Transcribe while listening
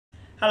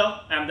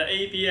Hello, I'm the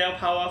ABL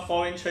Power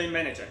Foreign Trade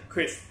Manager,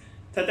 Chris.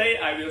 Today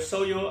I will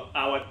show you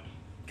our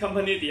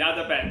company, the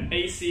other band,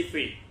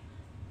 AC3.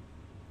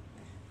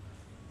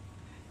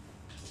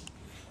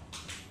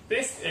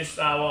 This is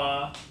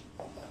our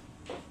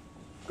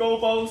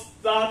global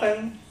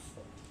starting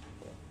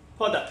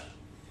product,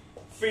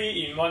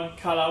 3-in-1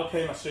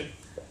 karaoke machine.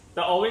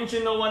 The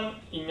original one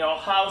in your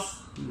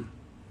house,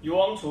 you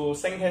want to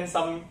sing in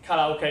some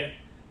karaoke,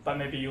 but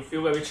maybe you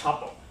feel very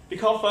trouble.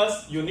 Because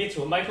first you need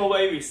to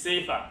microwave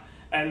receiver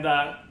and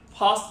the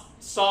pause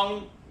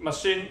song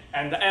machine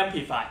and the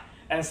amplifier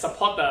and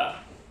support the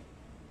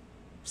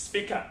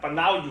speaker. But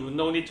now you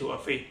no need to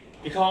free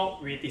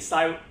because we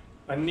design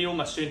a new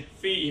machine,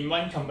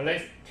 3-in-1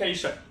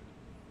 combination.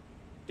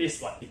 This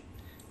one.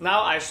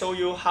 Now I show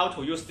you how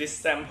to use this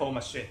sample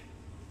machine.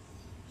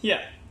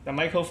 Here, the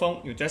microphone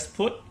you just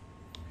put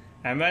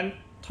and when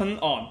turn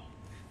on,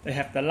 they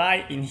have the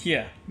light in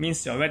here,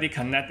 means you're already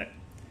connected.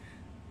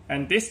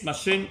 And this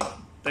machine,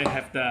 they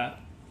have the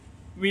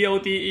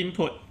VOD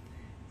input,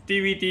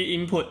 DVD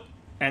input,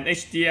 and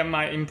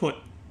HDMI input,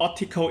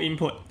 optical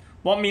input.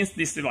 What means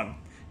this one?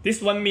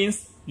 This one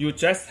means you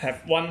just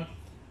have one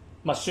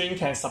machine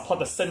can support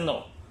the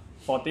signal.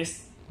 For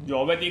this, you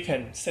already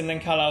can sing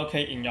in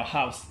karaoke in your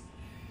house.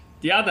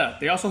 The other,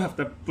 they also have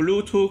the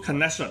Bluetooth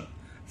connection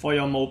for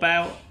your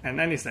mobile and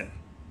anything.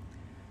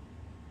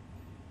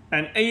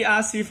 And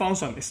ARC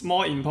function is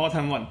more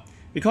important one.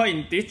 Because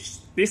in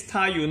this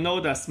time, you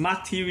know the smart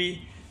TV,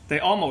 they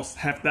almost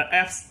have the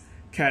apps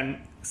can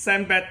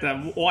send back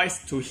the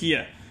voice to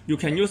here. You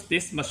can use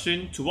this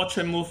machine to watch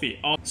a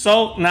movie.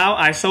 So now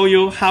I show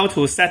you how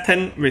to set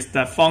in with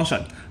the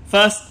function.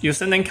 First, you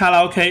sing in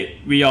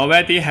karaoke, we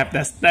already have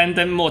the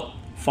standard mode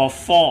for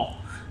 4,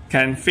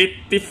 can fit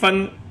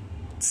different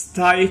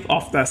type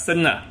of the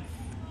singer.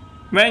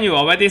 When you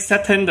already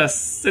set in the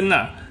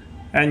singer,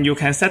 and you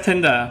can set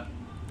in the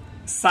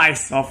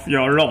size of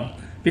your room.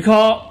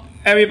 Because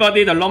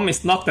everybody, the room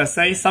is not the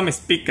same, some is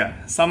bigger,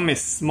 some is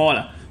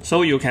smaller.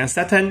 So you can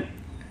set in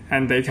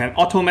and they can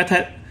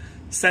automatically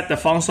set the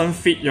function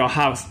fit your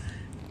house.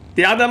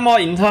 The other more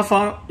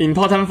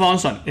important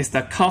function is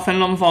the conference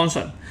room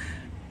function.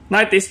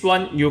 Like this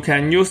one, you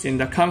can use in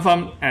the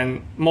conference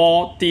and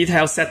more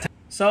detailed setting.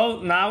 So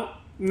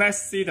now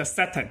let's see the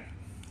setting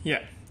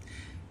here.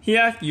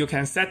 Here you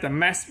can set the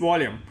max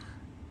volume.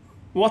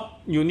 What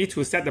you need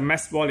to set the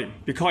max volume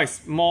because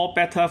it's more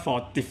better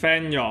for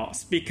defend your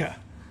speaker.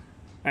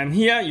 And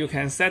here you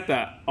can set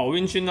the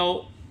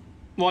original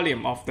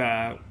volume of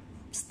the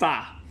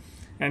star.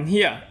 And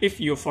here, if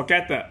you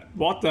forget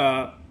what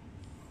the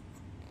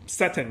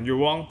setting you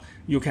want,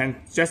 you can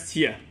just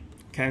here,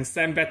 can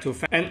send back to.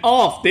 And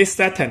all of this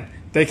setting,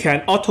 they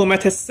can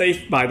automatically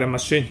save by the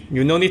machine.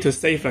 You no need to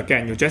save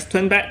again. You just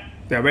turn back,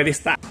 they already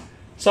start.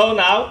 So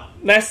now,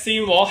 let's see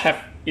what have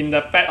in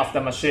the back of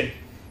the machine.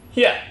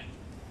 Here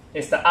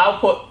is the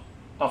output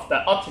of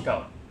the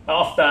optical,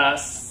 of the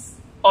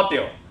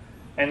audio.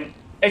 And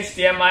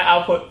HDMI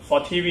output for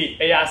TV,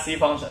 ARC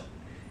function.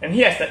 And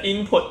here's the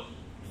input,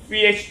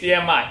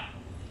 VHDMI,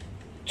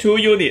 2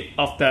 units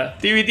of the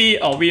DVD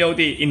or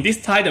VOD. In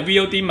this type, the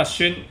VOD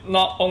machine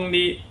not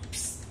only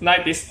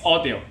like this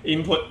audio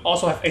input,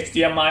 also have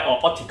HDMI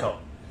or optical.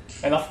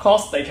 And of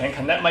course, they can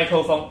connect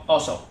microphone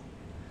also.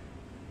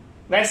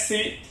 Let's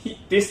see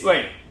this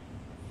way.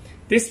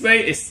 This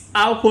way is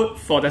output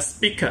for the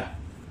speaker,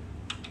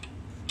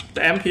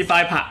 the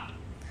amplifier part.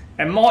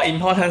 And more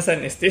important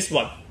thing is this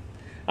one.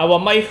 Our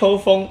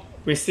microphone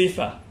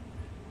receiver,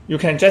 you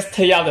can just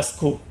take out the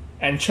screw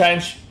and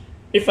change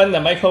even the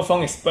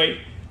microphone is break.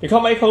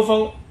 Because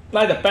microphone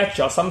like the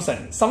battery or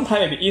something,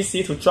 sometimes it be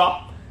easy to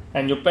drop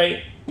and you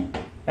break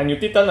and you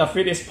didn't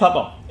feel this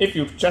problem. If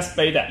you just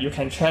break that, you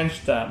can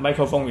change the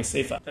microphone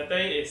receiver.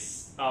 Today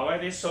is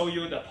already show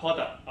you the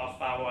product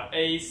of our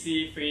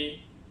AC3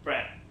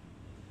 brand.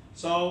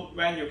 So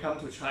when you come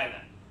to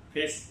China,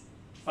 please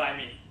find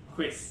me,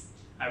 Chris.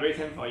 I'm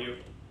waiting for you.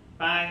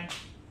 Bye.